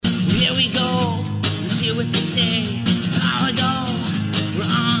Here we go. Let's hear what they say. Here we go. We're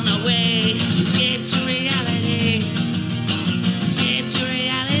on our way. Escape to reality. Escape to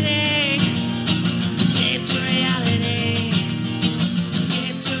reality. Escape to reality.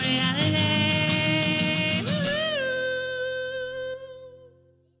 Escape to reality. Woo!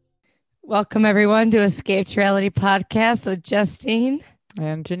 Welcome everyone to Escape to Reality podcast with Justine.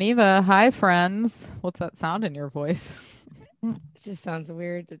 And Geneva. Hi, friends. What's that sound in your voice? It just sounds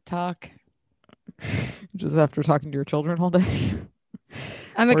weird to talk. Just after talking to your children all day.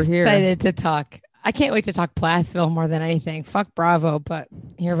 I'm We're here. excited to talk. I can't wait to talk Plathville more than anything. Fuck Bravo, but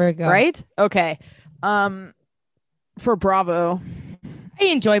here we go. Right? Okay. For Bravo. I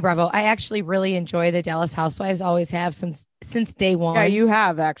enjoy Bravo. I actually really enjoy the Dallas Housewives. Always have since day one. Yeah, you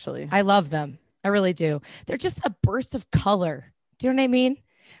have actually. I love them. I really do. They're just a burst of color. Do you know what I mean?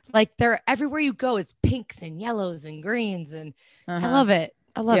 Like they're everywhere you go. It's pinks and yellows and greens, and I love it.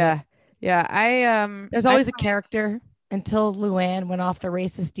 I love it. Yeah. There's always a character until Luann went off the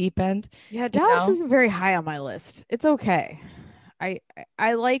racist deep end. Yeah, Dallas isn't very high on my list. It's okay. I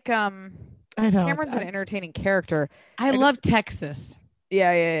like I know Cameron's an entertaining character. I love Texas.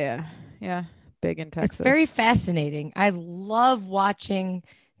 Yeah. Big in Texas. It's very fascinating. I love watching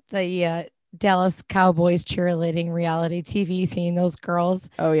the Dallas Cowboys cheerleading reality TV, seeing those girls.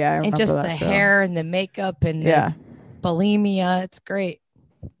 Oh yeah, I remember and just that the show. hair and the makeup and the bulimia. It's great.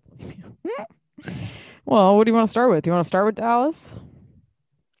 Well, what do you want to start with? Do you want to start with Dallas?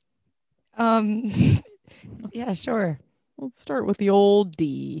 Yeah, sure. Let's start with the old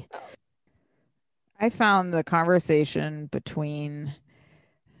D. I found the conversation between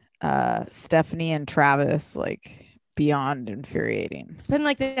Stephanie and Travis like beyond infuriating. It's been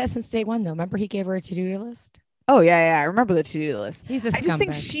like that since day one, though. Remember, he gave her a to-do list. Oh yeah. I remember the to-do list. He's a scumbag. I just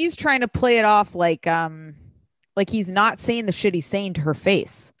think she's trying to play it off like he's not saying the shit he's saying to her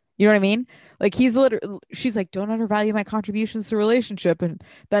face. You know what I mean? Like she's like, don't undervalue my contributions to the relationship. And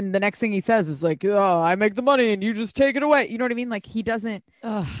then the next thing he says is like, oh, I make the money and you just take it away. You know what I mean? Like he doesn't,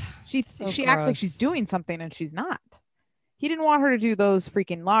 she acts like she's doing something and she's not. He didn't want her to do those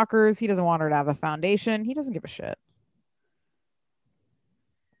freaking lockers. He doesn't want her to have a foundation. He doesn't give a shit.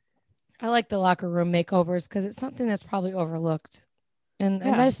 I like the locker room makeovers because it's something that's probably overlooked. And a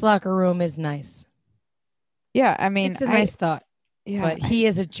nice locker room is nice. Yeah, I mean, it's a nice thought. Yeah, but he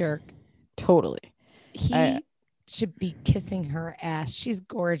is a jerk. Totally. He should be kissing her ass. She's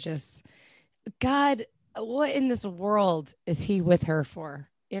gorgeous. God, what in this world is he with her for?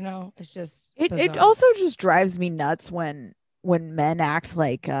 You know, it's just it also just drives me nuts when men act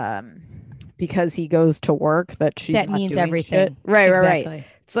like because he goes to work that that means everything. Shit. Right.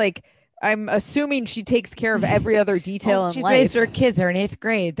 It's like I'm assuming she takes care of every other detail in she's life. Raised her kids. They're in 8th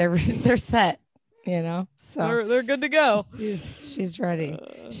grade. They're set. You know, so they're good to go. She's ready.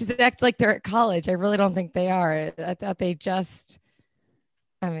 She's act like they're at college. I really don't think they are. I thought they just.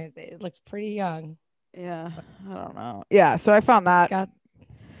 I mean, they looked pretty young. Yeah, I don't know. Yeah, so I found that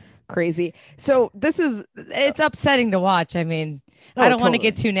crazy. So it's upsetting to watch. I mean, I don't want to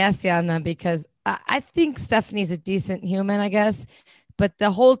get too nasty on them because I think Stephanie's a decent human, I guess, but the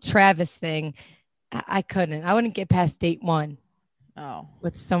whole Travis thing, I couldn't. I wouldn't get past date 1. Oh,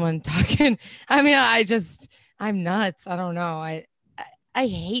 with someone talking. I mean, I'm nuts. I don't know. I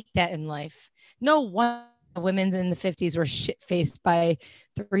hate that in life. No wonder women in the 50s were shit faced by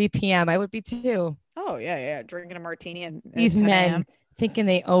 3 p.m. I would be too. Oh yeah. Drinking a martini and these men thinking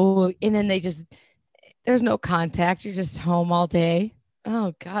they owe, and then there's no contact. You're just home all day.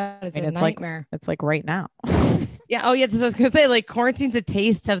 Oh God, it's a nightmare. It's like right now. Yeah. Oh yeah. This was gonna say, like, quarantine's a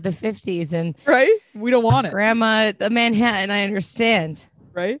taste of the 50s, and right. We don't want it. Grandma, the Manhattan. I understand.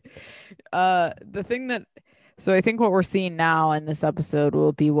 Right. The thing that, so I think what we're seeing now in this episode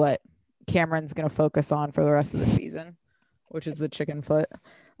will be what Cameron's gonna focus on for the rest of the season, which is the chicken foot.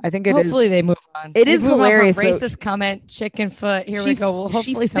 I think hopefully they move on. It is hilarious. Racist comment, chicken foot. Here we go. Well,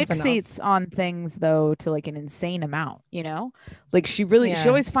 hopefully something else. She fixates on things though to like an insane amount, you know? Like she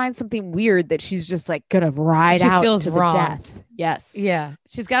always finds something weird that she's just like gonna ride out feels to wrong. the death. Yes. Yeah.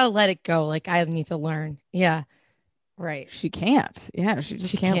 She's got to let it go. Like, I need to learn. Yeah. Right. She can't. Yeah.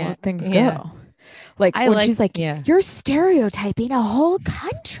 She can't let things go. Like she's like, yeah, you're stereotyping a whole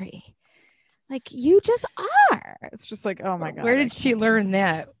country. Like, you just are. It's just like, oh my God. Where did she learn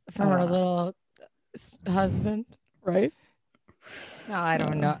that? From her little husband? Right? No, I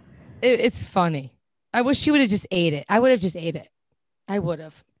don't know. It's funny. I wish she would have just ate it. I would have just ate it. I would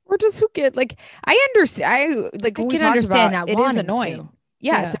have. Or just who get, like, I understand. I can understand not it wanting is annoying. to.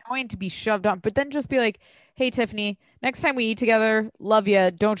 Yeah, it's annoying to be shoved on. But then just be like, hey, Tiffany, next time we eat together, love you.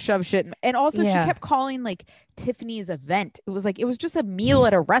 Don't shove shit. And also, Yeah. she kept calling like Tiffany's event. It was like, it was just a meal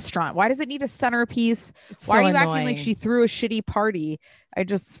at a restaurant. Why does it need a centerpiece? It's Why so are you acting like annoying. she threw a shitty party? I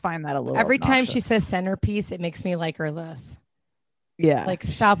just find that a little Every time she obnoxious. says centerpiece, it makes me like her less. Yeah. Like,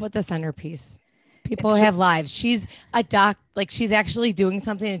 stop with the centerpiece. People It's have just- lives. She's a doc. Like, she's actually doing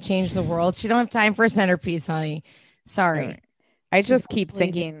something to change the world. She don't have time for a centerpiece, honey. Sorry. Right. I She's just keep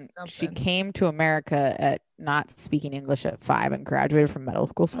hopefully doing thinking she something. came to America at not speaking English at 5 and graduated from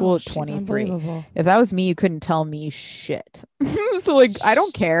medical school Oh, at she's 23. unbelievable. If that was me, you couldn't tell me shit. So like, I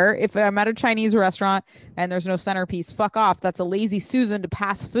don't care if I'm at a Chinese restaurant and there's no centerpiece. Fuck off. That's a lazy Susan to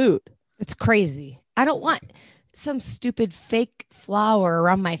pass food. It's crazy. I don't want some stupid fake flour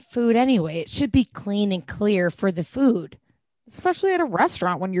around my food anyway. It should be clean and clear for the food. Especially at a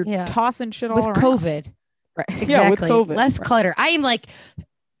restaurant when you're Yeah. tossing shit all With around. COVID. Right. Exactly. Yeah, with COVID. Less Right. clutter. I am like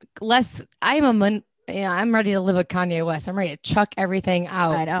I'm ready to live with Kanye West. I'm ready to chuck everything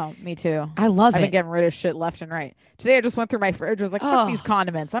out. I know. Me too. I love I've been it. getting rid of shit left and right. Today I just went through my fridge. I was like, fuck Oh. these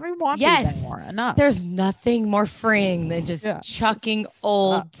condiments. I don't even want Yes. these anymore. Enough. There's nothing more freeing than just Yeah. chucking Just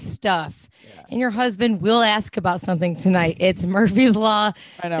old stuff. Yeah. And your husband will ask about something tonight. It's Murphy's Law.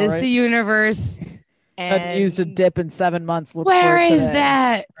 I know, It's right? the universe. Hadn't used a And dip in 7 months. Look where for it is today.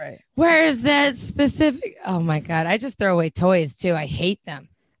 that? Right. Where is that specific? Oh my God. I just throw away toys too. I hate them.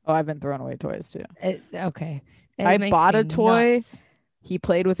 Oh, I've been throwing away toys too. Okay. It I makes bought me a toy. nuts. He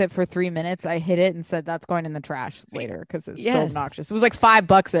played with it for 3 minutes. I hit it and said that's going in the trash later because it's so Yes. obnoxious. It was like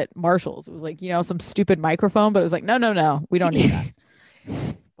 $5 at Marshall's. It was like, some stupid microphone, but it was like, no, we don't need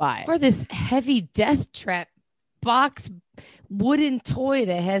that. Bye. Or this heavy death trap box wooden toy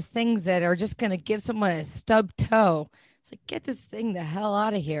that has things that are just going to give someone a stub toe. It's like, get this thing the hell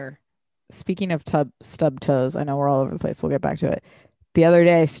out of here. Speaking of stub toes, I know we're all over the place. We'll get back to it. The other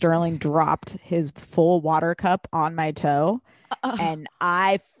day, Sterling dropped his full water cup on my toe. And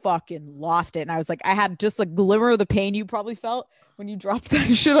I fucking lost it. And I was like, I had just a glimmer of the pain you probably felt when you dropped that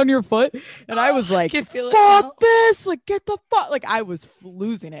shit on your foot. And I was like, can feel it fuck now. this. Like, get the fuck. Like, I was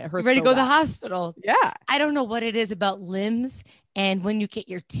losing it. It hurt Ready so to go to the bad. hospital. Yeah. I don't know what it is about limbs. And when you get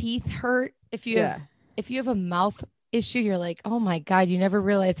your teeth hurt, if you have a mouth issue, you're like, oh my God, you never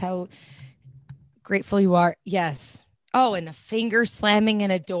realize how grateful you are. Yes. Oh, and a finger slamming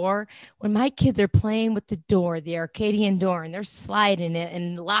in a door. When my kids are playing with the door, the Arcadian door, and they're sliding it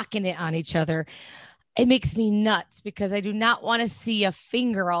and locking it on each other, it makes me nuts because I do not want to see a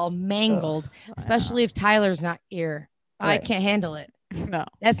finger all mangled, especially if Tyler's not here. I Right. can't handle it. No.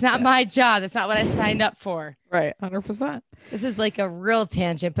 That's not my job. That's not what I signed up for. Right. 100%. This is like a real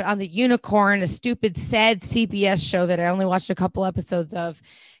tangent, but on the Unicorn, a stupid, sad CBS show that I only watched a couple episodes of,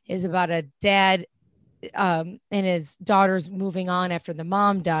 is about a dad and his daughter's moving on after the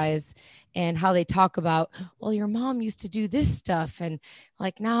mom dies, and how they talk about, well, your mom used to do this stuff, and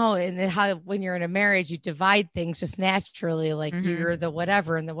like now, and then how when you're in a marriage, you divide things just naturally, like Mhm. you're the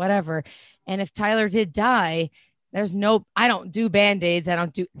whatever and the whatever. And if Tyler did die, I don't do band-aids. I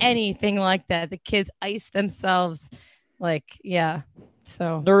don't do anything like that. The kids ice themselves. Like, yeah.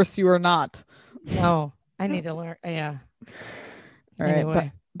 So Nurse, you are not. no, I need to learn. Yeah. All right.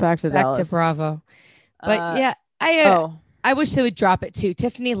 Anyway, Back to back Dallas. to Bravo. But Uh, yeah, I wish they would drop it too.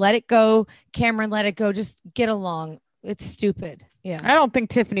 Tiffany, let it go. Cameron, let it go. Just get along. It's stupid. Yeah. I don't think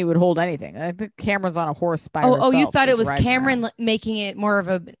Tiffany would hold anything. I think Cameron's on a horse by Oh, herself. you thought it just was riding Cameron around. making it more of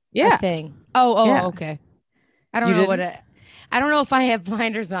a Yeah. thing. Oh, Yeah. okay. I don't You know didn't? I don't know if I have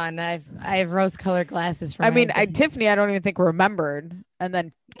blinders on. I have rose-colored glasses for. I my mean, opinion. Tiffany, I don't even think remembered. And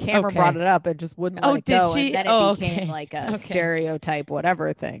then Cameron brought Okay. it up and just wouldn't Oh, let it did go. she? And then it Oh, became okay. like a Okay. stereotype,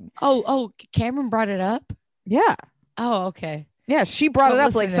 whatever thing. Oh, Cameron brought it up. Yeah. Oh, okay. Yeah. She brought Don't it up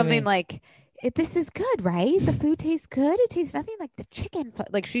listen like to something me. like, this is good, right? The food tastes good. It tastes nothing like the chicken.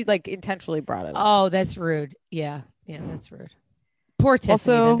 Like she like intentionally brought it up. Oh, that's rude. Yeah, that's rude. Poor Tiffany.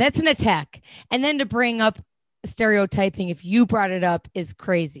 Also- then. That's an attack. And then to bring up stereotyping, if you brought it up, is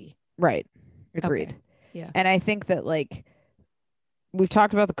crazy. Right. Agreed. Okay. Yeah. And I think that like we've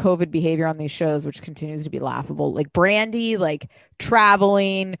talked about the COVID behavior on these shows, which continues to be laughable. Like Brandy, like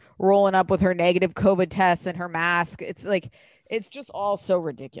traveling, rolling up with her negative COVID tests and her mask. It's like, it's just all so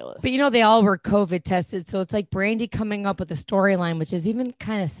ridiculous. But they all were COVID tested. So it's like Brandy coming up with a storyline, which is even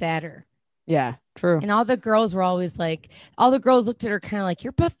kind of sadder. yeah, true. And all the girls were always like, all the girls looked at her kind of like,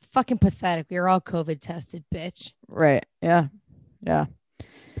 you're fucking pathetic. We were all COVID tested, bitch. Right. Yeah. Yeah.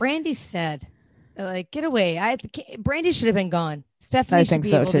 Brandy said, like, get away. Brandy should have been gone. Stephanie I should think be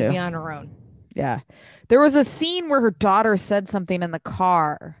so, able too. to be on her own. Yeah. There was a scene where her daughter said something in the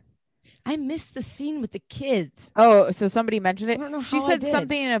car. I missed the scene with the kids. Oh, so somebody mentioned I it. don't know She how I said did.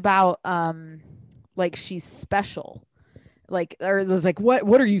 something about like she's special. Like, or it was like,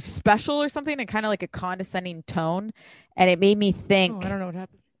 what are you special or something? And kind of like a condescending tone. And it made me think I don't know what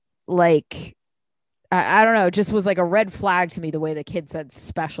happened. like, I don't know, it just was like a red flag to me the way the kid said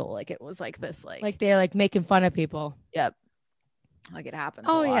special. Like it was like this, like they're like making fun of people. yep. Like it happens.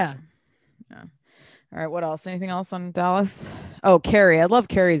 Oh a lot. yeah. Yeah. All right. What else? Anything else on Dallas? Oh, Carrie. I love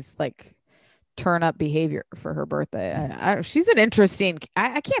Carrie's like turn up behavior for her birthday. She's an interesting.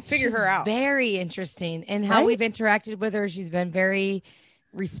 I can't figure She's her out. Very interesting, and how Right? we've interacted with her. She's been very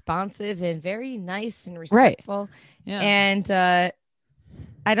responsive and very nice and respectful. Yeah. And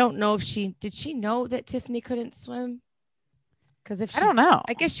I don't know if she know that Tiffany couldn't swim. Because if I don't know.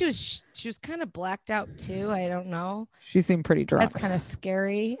 I guess she was kind of blacked out too. I don't know. She seemed pretty drunk. That's kind of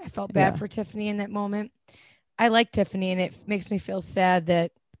scary. I felt bad for Tiffany in that moment. I like Tiffany, and it makes me feel sad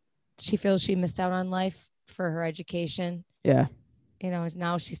that she feels she missed out on life for her education. Yeah. You know,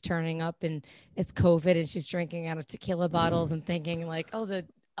 now she's turning up and it's COVID and she's drinking out of tequila bottles and thinking like, oh, the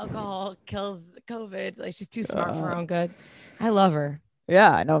alcohol kills COVID. Like she's too smart for her own good. I love her.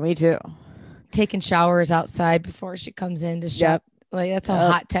 Yeah, I know. Me too. Taking showers outside before she comes in to shop. Like that's how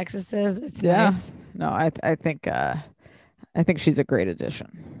hot Texas is. It's nice. No, I think she's a great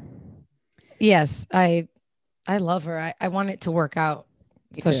addition. Yes, I love her. I want it to work out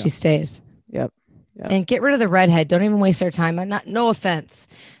so she stays. Yep. And get rid of the redhead. Don't even waste her time. No offense,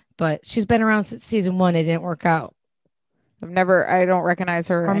 but she's been around since season 1. It didn't work out. I don't recognize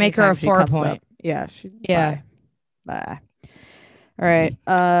her. Or make her a 4-point. Yeah. Yeah. Bye. All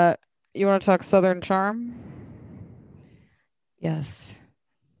right. You want to talk Southern Charm? Yes.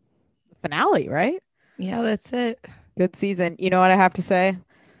 Finale, right? Yeah, that's it. Good season. You know what I have to say?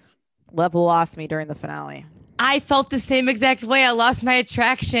 Lev lost me during the finale. I felt the same exact way. I lost my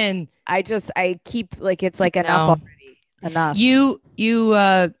attraction. I keep like, it's like enough already. Enough. You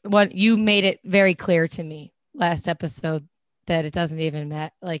made it very clear to me last episode that it doesn't even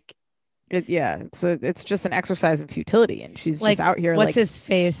matter. Like, it's just an exercise in futility, and she's like, just out here. What's his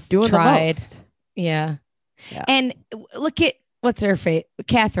face? Doing tried. The most. Yeah. And look at what's her face,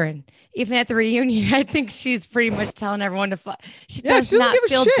 Catherine. Even at the reunion, I think she's pretty much telling everyone to fuck. She does not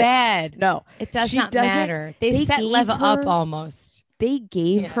feel bad. No, it does not matter. They set Leva up almost. They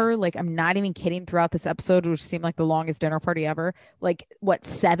gave her, like, I'm not even kidding, throughout this episode, which seemed like the longest dinner party ever, like,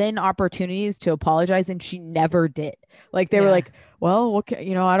 7 opportunities to apologize, and she never did. Like, they were like, well,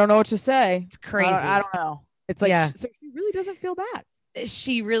 okay, I don't know what to say. It's crazy. I don't know. It's like, so she really doesn't feel bad.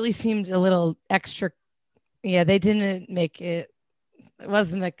 She really seemed a little extra. Yeah, they didn't make it. It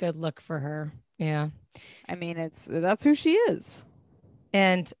wasn't a good look for her. Yeah. I mean, that's who she is.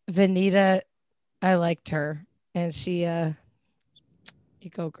 And Venita, I liked her. And she, you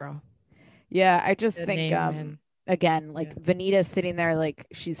go, girl. Yeah, I just think, again, like Venita sitting there, like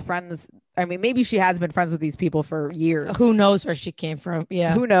she's friends. I mean, maybe she has been friends with these people for years. Who knows where she came from?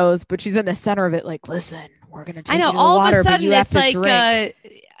 Yeah. Who knows? But she's in the center of it. Like, listen, we're going to take I know, you to all the water, of a sudden but you have it's to like, drink.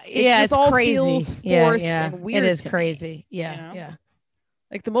 it's all crazy. Feels forced and weird. It is to crazy. me, Yeah. Yeah.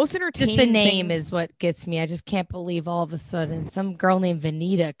 Like the most entertaining. Just the name is what gets me. I just can't believe all of a sudden some girl named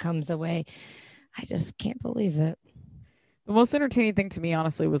Venita comes away. I just can't believe it. The most entertaining thing to me,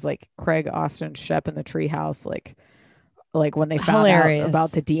 honestly, was like Craig, Austin, Shep in the treehouse. Like when they found out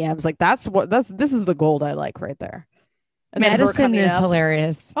about the DMs. Like this is the gold I like right there. And Madison is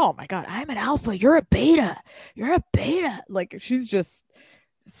hilarious. Oh my God, I'm an alpha. You're a beta. You're a beta. Like she's just.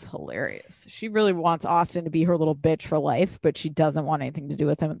 It's hilarious. She really wants Austin to be her little bitch for life, but she doesn't want anything to do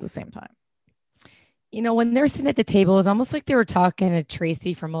with him at the same time. When they're sitting at the table, it's almost like they were talking to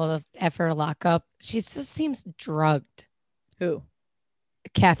Tracy from Love After Lockup. She just seems drugged. Who?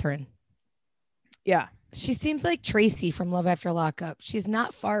 Catherine. Yeah. She seems like Tracy from Love After Lockup. She's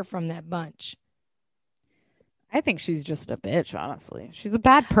not far from that bunch. I think she's just a bitch, honestly. She's a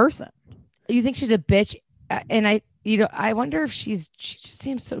bad person. You think she's a bitch? And I wonder if she just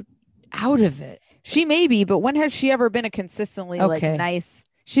seems so out of it. She may be, but when has she ever been a consistently like nice?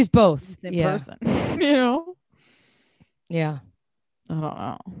 She's both person. Yeah. I don't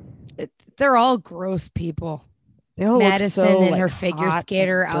know. They're all gross people. They all Madison look so, in like, her figure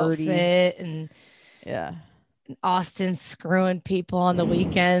skater outfit, and Austin screwing people on the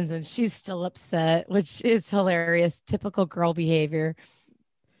weekends, and she's still upset, which is hilarious. Typical girl behavior.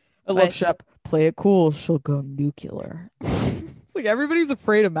 I love Shep. Play it cool. She'll go nuclear. It's like everybody's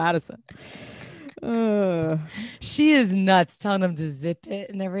afraid of Madison. She is nuts, telling him to zip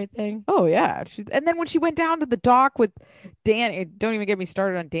it and everything. Oh yeah, and then when she went down to the dock with Danny, don't even get me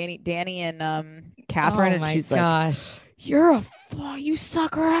started on Danny and Catherine, and she's like, you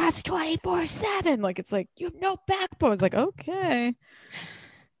suck her ass 24/7. Like it's like you have no backbone. It's like okay,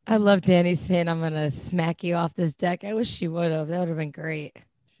 I love Danny saying, I'm going to smack you off this deck. I wish she would have. That would have been great.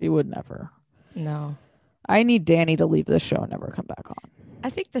 She would never. No. I need Danny to leave this show and never come back on. I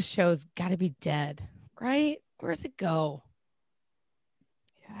think the show's got to be dead, right? Where does it go?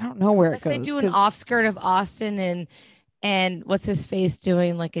 I don't know where Unless it goes. they do an offskirt of Austin and what's his face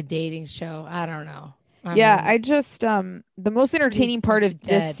doing like a dating show. I don't know. I just the most entertaining part of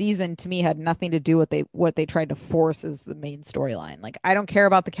dead. this season to me had nothing to do with what they tried to force as the main storyline. Like I don't care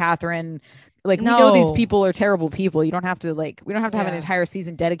about the Catherine. Like we know these people are terrible people. You don't have to we don't have to have an entire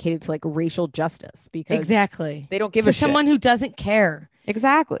season dedicated to like racial justice because exactly they don't give a shit. Someone who doesn't care.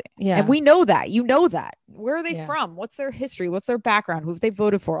 Exactly. Yeah. And we know that. You know that. Where are they from? What's their history? What's their background? Who have they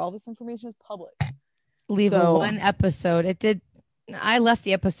voted for? All this information is public. Leave one episode. It did. I left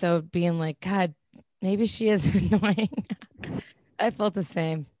the episode being like, God, maybe she is annoying. I felt the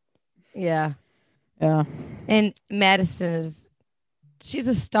same. Yeah. Yeah. And Madison she's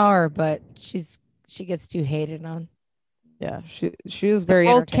a star, but she gets too hated on. Yeah, she is very.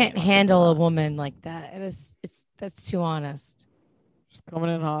 Both can't handle a woman like that. That's too honest. Just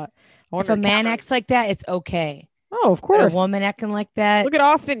coming in hot. If a man acts like that, it's okay. Oh, of course. But a woman acting like that. Look at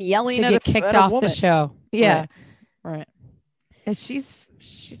Austin yelling at get kicked off the show. Yeah. Right. And she's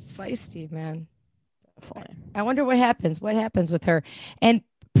feisty, man. Definitely. I wonder what happens. What happens with her? And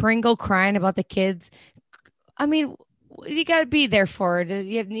Pringle crying about the kids. I mean, what do you got to be there for?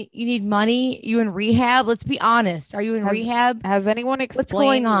 You need money? You in rehab? Let's be honest. Are you in rehab? Has anyone explained what's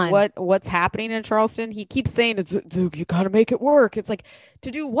going on? What's happening in Charleston? He keeps saying you got to make it work. It's like,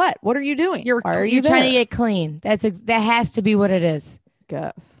 to do what? What are you doing? You're trying to get clean. That has to be what it is.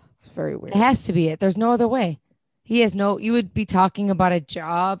 Guess it's very weird. It has to be it. There's no other way. You would be talking about a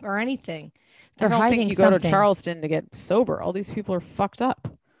job or anything. They're hiding think you something. go to Charleston to get sober. All these people are fucked up.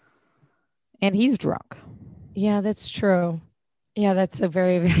 And he's drunk. Yeah, that's true. Yeah, that's a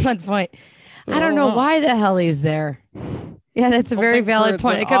very valid point. So I don't know why the hell he's there. Yeah, that's a very valid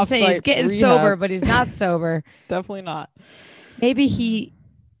point. I kept saying he's getting sober, but he's not sober. Definitely not. Maybe he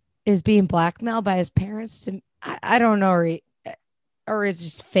is being blackmailed by his parents. I don't know, or it's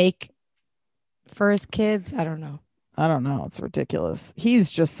just fake for his kids. I don't know. It's ridiculous. He's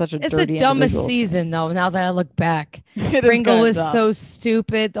just such a dirty It's the dumbest individual. Season, though, now that I look back. Pringle was so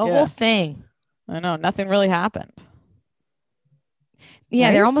stupid. The whole thing. I know. Nothing really happened. Yeah,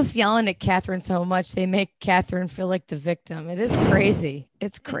 right? They're almost yelling at Catherine so much they make Catherine feel like the victim. It is crazy.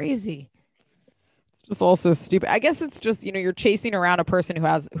 It's crazy. It's just also stupid. I guess it's just, you're chasing around a person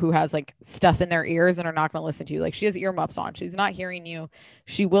who has like stuff in their ears and are not going to listen to you. Like she has earmuffs on. She's not hearing you.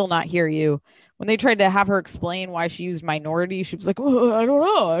 She will not hear you. When they tried to have her explain why she used minority, she was like, oh, I don't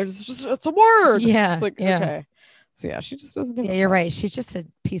know. It's a word. Yeah. It's like, okay. So yeah, she just doesn't. Yeah, you're right. She's just a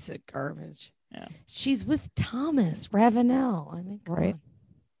piece of garbage. Yeah. She's with Thomas Ravenel. I mean, right.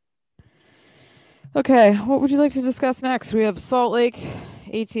 Okay. What would you like to discuss next? We have Salt Lake,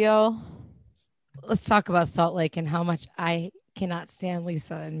 ATL. Let's talk about Salt Lake and how much I cannot stand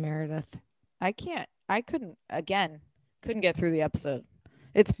Lisa and Meredith. I couldn't get through the episode.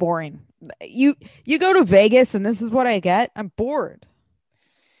 It's boring. You go to Vegas and this is what I get. I'm bored.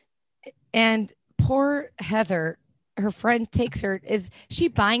 And poor Heather, her friend takes her. Is she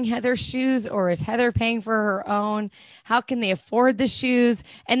buying Heather shoes or is Heather paying for her own? How can they afford the shoes?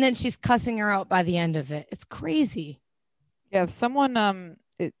 And then she's cussing her out by the end of it. It's crazy. Yeah, if someone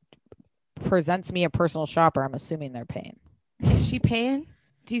it presents me a personal shopper, I'm assuming they're paying. Is she paying?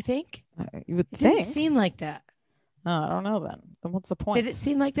 Do you think? You would think. It didn't seem like that. No, I don't know then. Then what's the point? Did it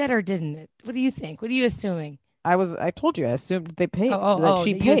seem like that or didn't it? What do you think? What are you assuming? I told you I assumed they paid.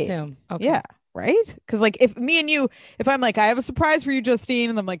 She paid. You assume. Okay. Yeah. Right? Because like if me and you, if I'm like, I have a surprise for you,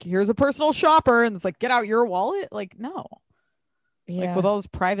 Justine, and I'm like, here's a personal shopper, and it's like, get out your wallet. Like, no. Yeah. Like with all this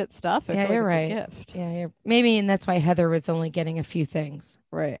private stuff, I feel like you're right. A gift. Yeah, maybe, and that's why Heather was only getting a few things.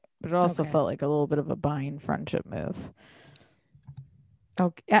 Right. But it also felt like a little bit of a buying friendship move.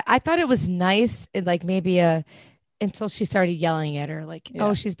 Okay. I thought it was nice, like maybe until she started yelling at her, like,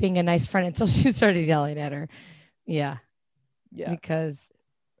 oh, she's being a nice friend until she started yelling at her. Yeah. Yeah. Because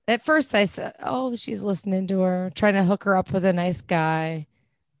at first I said, oh, she's listening to her, trying to hook her up with a nice guy.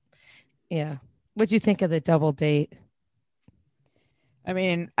 Yeah. What'd you think of the double date? I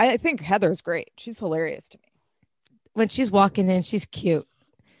mean, I think Heather's great. She's hilarious to me. When she's walking in, she's cute.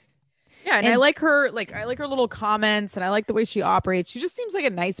 Yeah, and I like her little comments, and I like the way she operates. She just seems like a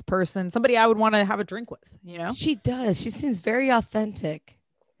nice person, somebody I would want to have a drink with, She does. She seems very authentic.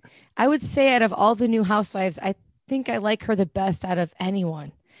 I would say out of all the new housewives, I think I like her the best out of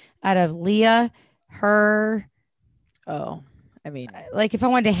anyone. Out of Leah, her. Oh, I mean, like if I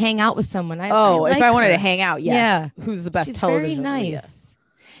wanted to hang out with someone, if I wanted to hang out, yes. Yeah. Who's the best She's television? Very nice.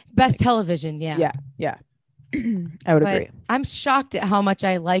 Best television, yeah. Yeah. I would But agree. I'm shocked at how much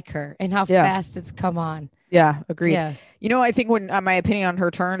I like her and how Yeah. fast it's come on. Yeah, agreed. Yeah. You know, I think when my opinion on her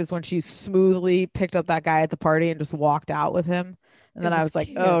turn is when she smoothly picked up that guy at the party and just walked out with him. And then I was like,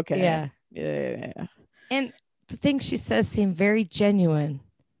 cute. oh, okay. Yeah. Yeah. And the things she says seem very genuine.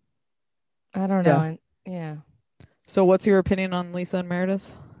 I don't know. And, yeah. So what's your opinion on Lisa and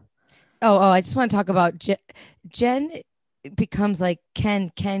Meredith? Oh, I just want to talk about Jen becomes like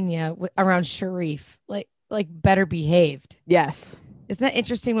Kenya around Sharif, like better behaved. Yes. Isn't that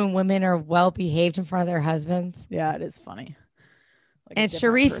interesting when women are well behaved in front of their husbands? Yeah, it is funny. Like and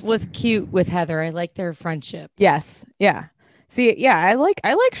Sharif was cute with Heather. I like their friendship. Yes. Yeah. See, yeah, I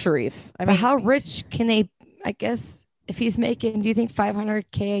like Sharif. But how rich can they? I guess if he's making, do you think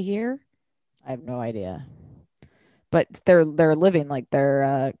 $500K a year? I have no idea. But they're living like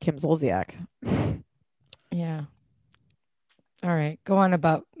they're Kim Zolciak. Yeah. All right, go on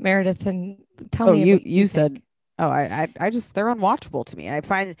about Meredith and tell me. You said. Oh, I just they're unwatchable to me. I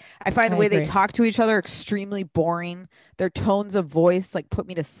find the way they talk to each other extremely boring. Their tones of voice like put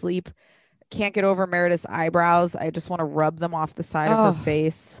me to sleep. Can't get over Meredith's eyebrows. I just want to rub them off the side of her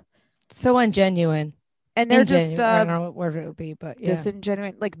face. So ungenuine. And they're just I don't know what word it would be, but yeah.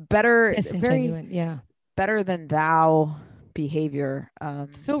 Disingenuine, like better, disingenuine, yeah. Better than thou behavior.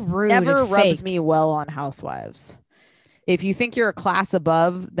 So rude. Never rubs fake. me well on Housewives. If you think you're a class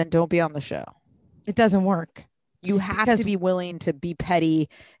above, then don't be on the show. It doesn't work. You have to be willing to be petty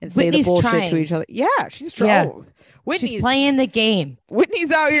and say Whitney's the bullshit trying. to each other. Yeah, she's trying. Yeah. She's playing the game.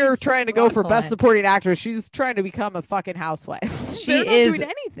 Whitney's out here trying to go for best supporting actress. She's trying to become a fucking housewife. She They're not is doing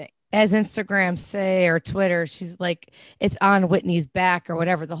anything. As Instagram say or Twitter, she's like, it's on Whitney's back or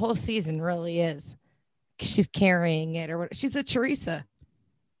whatever. The whole season really is. She's carrying it or what. She's the Teresa.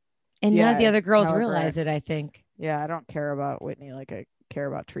 And none of the other girls realize it, I think. Yeah, I don't care about Whitney like I care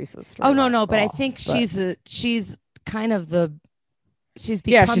about Teresa's story. Oh no, but I think she's kind of the she's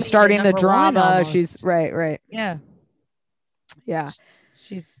starting the drama. She's right. Yeah.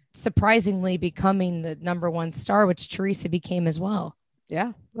 She's surprisingly becoming the #1 star, which Teresa became as well.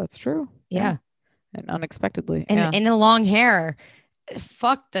 Yeah, that's true. Yeah. And unexpectedly. And in a long hair.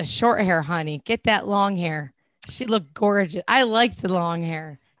 Fuck the short hair, honey. Get that long hair. She looked gorgeous. I liked the long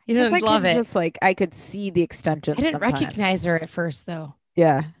hair. You didn't love it. Just like I could see the extensions. I didn't recognize her at first though.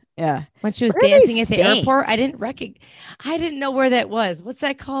 Yeah. When she was dancing at the airport, I didn't know where that was. What's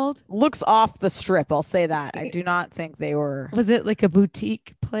that called? Looks off the strip. I'll say that. I do not think they were. Was it like a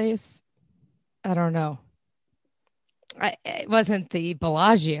boutique place? I don't know. It wasn't the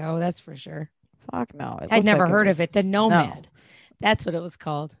Bellagio, that's for sure. Fuck no. I'd never heard of it. The Nomad. No. That's what it was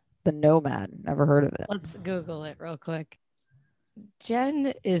called. The Nomad. Never heard of it. Let's Google it real quick.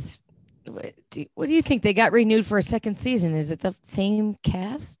 Jen is. What do you think? They got renewed for a second season. Is it the same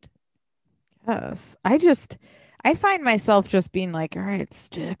cast? Yes. I find myself just being like, all right,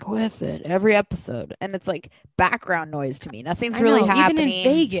 stick with it every episode. And it's like background noise to me. Nothing's really happening.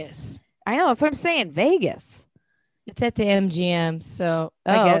 Even in Vegas. I know. That's what I'm saying. Vegas. It's at the MGM. So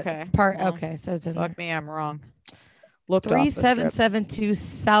okay. Okay. So it's in fuck there. Me. I'm wrong. Looked 3772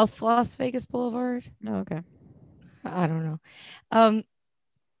 South Las Vegas Boulevard. Oh, okay. I don't know.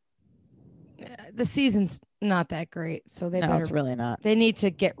 The season's not that great, so it's really not. They need to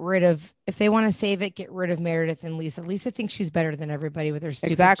get rid of, if they want to save it, get rid of Meredith and Lisa. Lisa thinks she's better than everybody with her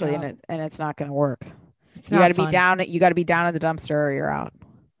stupid job. and it's not going to work. You got to be down. You got to be down in the dumpster, or you're out.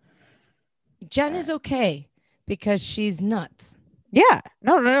 Jen is okay because she's nuts. Yeah,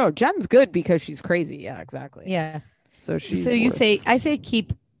 no. Jen's good because she's crazy. Yeah, exactly. Yeah. So I say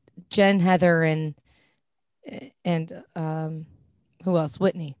keep Jen, Heather, and who else?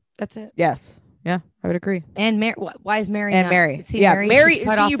 Whitney. That's it. Yes. Yeah, I would agree. And Mary. Why is Mary? And not? Mary. See, Mary.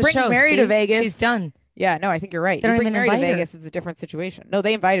 You bring Mary to Vegas. She's done. Yeah, no, I think you're right. You bring Mary to Vegas, it's a different situation. No,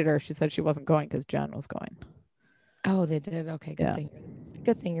 they invited her. She said she wasn't going because Jen was going. Oh, they did. Okay, good thing.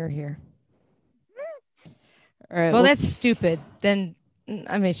 Good thing you're here. All right. Well, that's stupid. Then,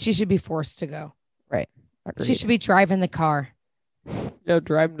 I mean, she should be forced to go. Right. Agreed. She should be driving the car. No,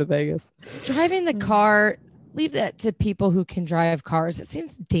 driving to Vegas. Driving the car. Leave that to people who can drive cars. It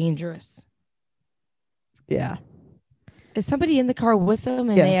seems dangerous. Yeah. Is somebody in the car with them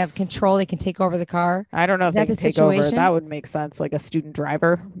and they have control? They can take over the car. I don't know if they can take over. That would make sense. Like a student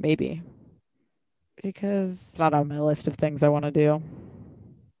driver, maybe. Because it's not on my list of things I want to do.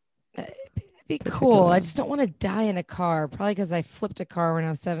 It'd be cool. I just don't want to die in a car. Probably because I flipped a car when I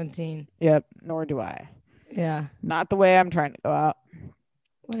was 17. Yep. Nor do I. Yeah. Not the way I'm trying to go out.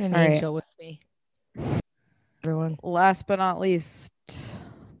 What an angel with me. Everyone. Last but not least,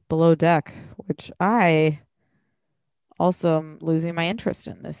 Below Deck, which I also am losing my interest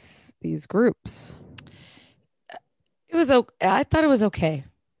in these groups. It was okay. I thought it was okay.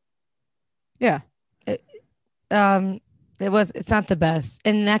 Yeah. It's not the best.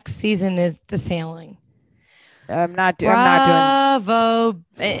 And next season is the sailing. I'm not doing. Bravo.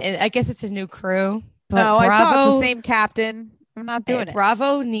 I guess it's a new crew. But No, Bravo, I saw it's the same captain. I'm not doing it.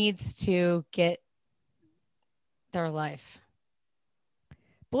 Bravo needs to get their life.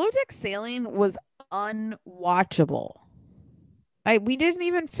 Below Deck Sailing was unwatchable. We didn't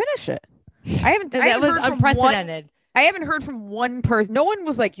even finish it. That was unprecedented. I haven't heard from one person. No one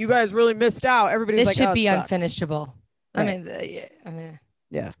was like, "You guys really missed out." Everybody's This like, should "Oh, be it sucked." unfinishable. Right.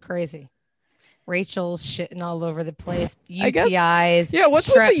 Yeah, it's crazy. Rachel's shitting all over the place. I guess- UTIs. Yeah, what's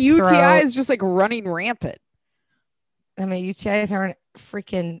with strep the throat. UTIs just like running rampant? I mean, UTIs aren't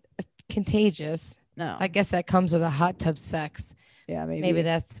freaking contagious. No. I guess that comes with a hot tub sex. Yeah, maybe. Maybe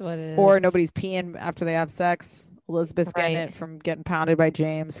that's what it is. Or nobody's peeing after they have sex. Elizabeth's getting Right. it from getting pounded by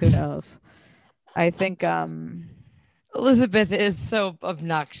James. Who knows? I think Elizabeth is so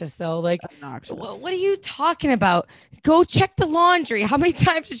obnoxious though. Like, obnoxious. what are you talking about? Go check the laundry. How many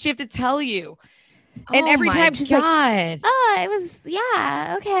times did she have to tell you? And every my time she's like, God. "Oh, it was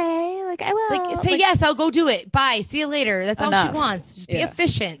okay. Like I will." Like, say yes, I'll go do it. Bye. See you later. That's all Enough. she wants. Just be Yeah.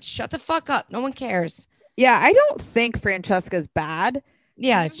 efficient. Shut the fuck up. No one cares. Yeah, I don't think Francesca's bad.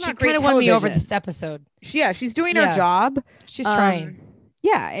 Yeah, It's just she not great kind of won me over television. this episode. She's doing Yeah. her job. She's trying.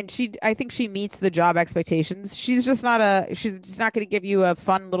 Yeah, and I think she meets the job expectations. She's just not going to give you a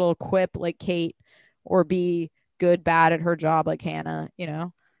fun little quip like Kate, or be good bad at her job like Hannah.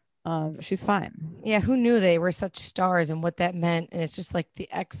 She's fine. Yeah, who knew they were such stars and what that meant? And it's just like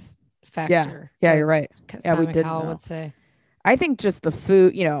the X factor. Yeah, you're right. Yeah, we didn't Cowell know. would say. I think just the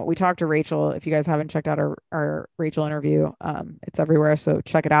food, we talked to Rachel. If you guys haven't checked out our Rachel interview, it's everywhere, so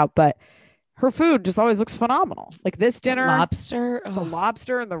check it out. But her food just always looks phenomenal. Like this dinner, Lobster. the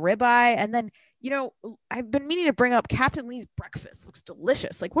lobster and the ribeye, and then I've been meaning to bring up Captain Lee's breakfast. Looks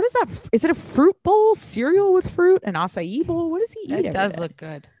delicious. Like, what is that? Is it a fruit bowl, cereal with fruit, an acai bowl? What does he eat? It every does day? look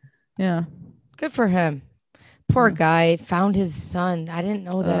good. Yeah, Good for him. Poor Yeah. guy found his son. I didn't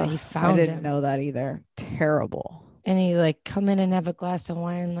know that he found I didn't him. know that either. Terrible. And he like come in and have a glass of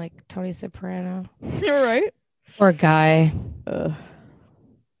wine like Tony Soprano. You're right. Poor guy. Ugh.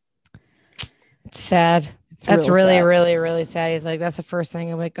 It's sad. It's That's real really, sad. really, really sad. He's like, that's the first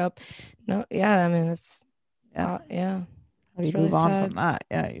thing I wake up. No, yeah, I mean, it's, Yeah. yeah. How do It's you really move on sad. from that?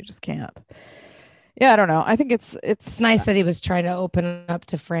 Yeah, you just can't. Yeah, I don't know. I think it's It's nice that he was trying to open up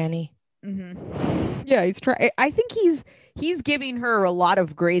to Franny. Yeah, he's trying. I think he's giving her a lot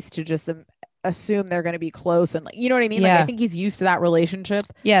of grace to just assume they're going to be close, and you know what I mean. Like, Yeah. I think he's used to that relationship.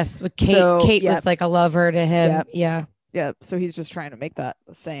 Yes, with Kate. So, Kate yep. was like a lover to him. Yep. Yeah. Yeah, so he's just trying to make that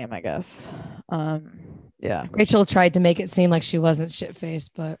the same, I guess. Yeah. Rachel tried to make it seem like she wasn't shit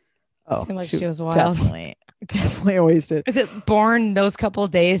faced, but it seemed like she was wild. Definitely always did. Is it born those couple of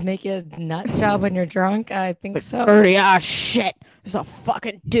days make you a nut job when you're drunk? I think Like, so. dirty ass shit. There's a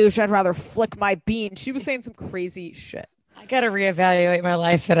fucking douche. I'd rather flick my bean. She was saying some crazy shit. I got to reevaluate my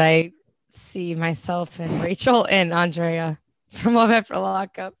life that I see myself and Rachel and Andrea from Love After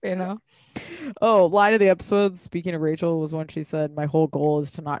Lockup, Oh, line of the episode, speaking of Rachel, was when she said, "My whole goal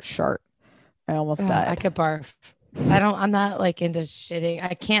is to not shart." I almost died. I could barf. I'm not like into shitting.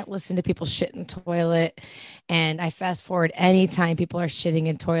 I can't listen to people shit in toilet. And I fast forward anytime people are shitting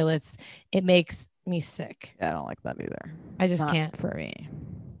in toilets. It makes me sick. Yeah, I don't like that either. I just Not can't. for me.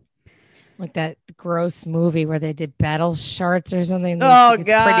 Like that gross movie where they did battle sharts or something. Oh, These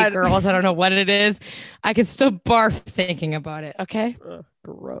God. Pretty girls. I don't know what it is. I can still barf thinking about it. Okay. Ugh,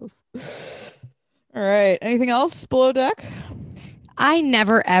 gross. All right. Anything else below deck? I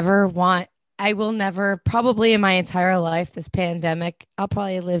will never, probably in my entire life, this pandemic, I'll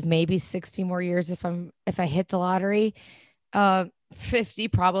probably live maybe 60 more years if I hit the lottery. 50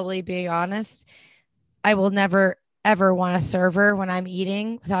 probably, being honest. I will never ever want a server when I'm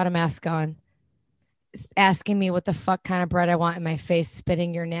eating without a mask on. It's asking me what the fuck kind of bread I want in my face,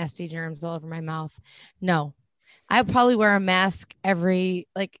 spitting your nasty germs all over my mouth. No. I probably wear a mask every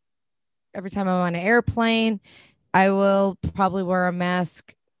time I'm on an airplane. I will probably wear a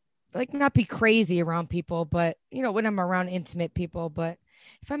mask, like not be crazy around people, but when I'm around intimate people. But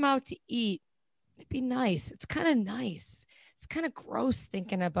if I'm out to eat, it'd be nice. It's kind of nice. It's kind of gross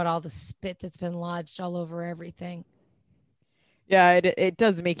thinking about all the spit that's been lodged all over everything. Yeah, it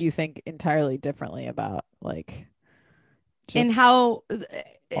does make you think entirely differently about like And just how all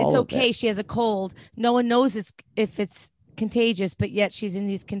it's of okay. She has a cold. No one knows if it's contagious, but yet she's in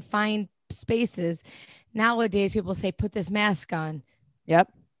these confined spaces. Nowadays, people say, put this mask on.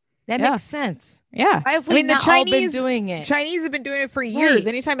 Yep. That Yeah. makes sense. Yeah. Why have we not all been doing it? Chinese have been doing it for years. Right.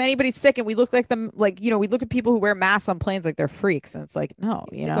 Anytime anybody's sick and we look like them, like, we look at people who wear masks on planes like they're freaks. And it's like, no,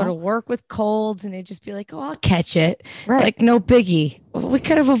 They go to work with colds and they just be like, oh, I'll catch it. Right. Like, no biggie. We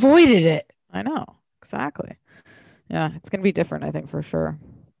could have avoided it. I know. Exactly. Yeah. It's going to be different, I think, for sure.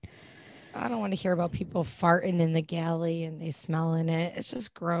 I don't want to hear about people farting in the galley and they smelling it. It's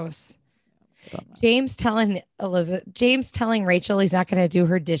just gross. James telling Rachel he's not going to do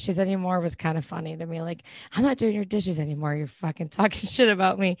her dishes anymore was kind of funny to me. Like, I'm not doing your dishes anymore. You're fucking talking shit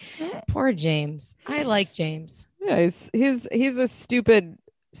about me. Poor James. I like James. Yeah, he's a stupid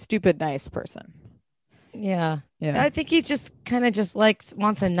nice person. Yeah. Yeah. I think he just kind of just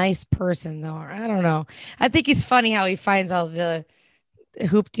wants a nice person though. I don't know. I think he's funny how he finds all the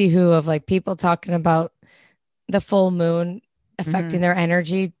hoop-de-hoo of like people talking about the full moon affecting their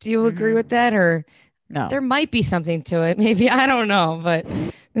energy. Do you agree with that? Or no? There might be something to it. Maybe. I don't know. But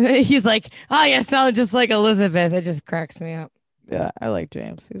he's like, oh, yeah, sound just like Elizabeth. It just cracks me up. Yeah, I like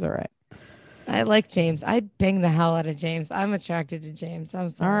James. He's all right. I like James. I'd bang the hell out of James. I'm attracted to James. I'm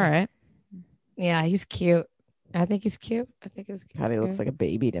sorry. All right. Yeah, he's cute. I think he's cute. God, he looks like a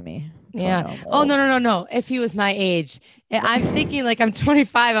baby to me. Yeah. Oh, no. If he was my age, I'm thinking like I'm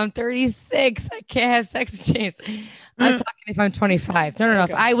 25. I'm 36. I can't have sex with James. I'm talking if I'm 25. No.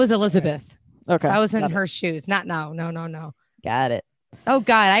 Okay. If I was Elizabeth. Okay. If I was in her shoes. Not now. No. Got it. Oh,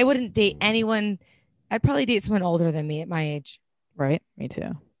 God. I wouldn't date anyone. I'd probably date someone older than me at my age. Right. Me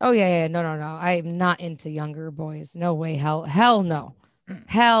too. Oh, yeah. No. I'm not into younger boys. No way. Hell no.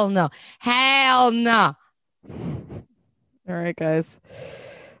 Hell no. All right, guys.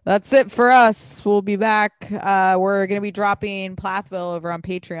 That's it for us. We'll be back. We're going to be dropping Plathville over on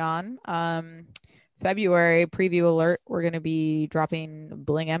Patreon. February preview alert. We're going to be dropping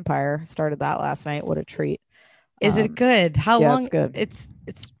Bling Empire. Started that last night. What a treat. Is it good? How long? It's good.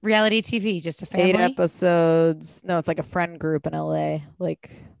 It's reality TV, just a family? 8 episodes. No, it's like a friend group in LA.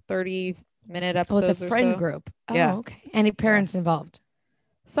 Like 30-minute episodes. Oh, it's a friend group. Oh, yeah. Okay. Any parents involved?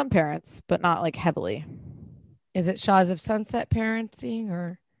 Some parents, but not like heavily. Is it Shaws of Sunset parenting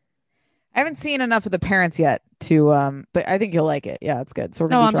or? I haven't seen enough of the parents yet to, but I think you'll like it. Yeah, it's good. So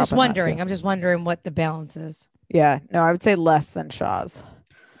we're I'm just wondering. I'm just wondering what the balance is. Yeah, no, I would say less than Shaw's.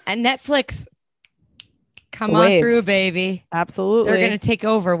 And Netflix, come on through, baby. Absolutely. They're going to take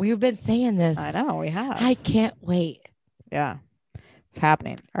over. We've been saying this. I know, we have. I can't wait. Yeah, it's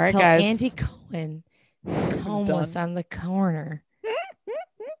happening. All right, Till guys. Andy Cohen is homeless on the corner.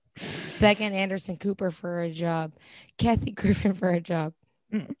 Begging Anderson Cooper for a job. Kathy Griffin for a job.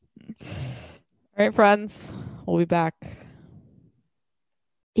 All right, friends. We'll be back.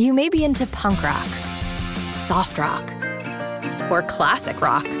 You may be into punk rock, soft rock, or classic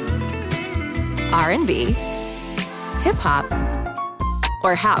rock, R&B, hip hop,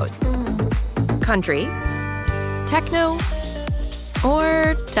 or house, country, techno,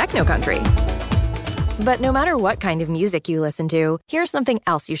 or techno country. But no matter what kind of music you listen to, here's something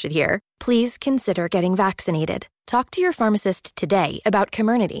else you should hear. Please consider getting vaccinated. Talk to your pharmacist today about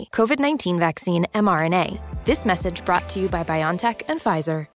Comirnaty, COVID-19 vaccine mRNA. This message brought to you by BioNTech and Pfizer.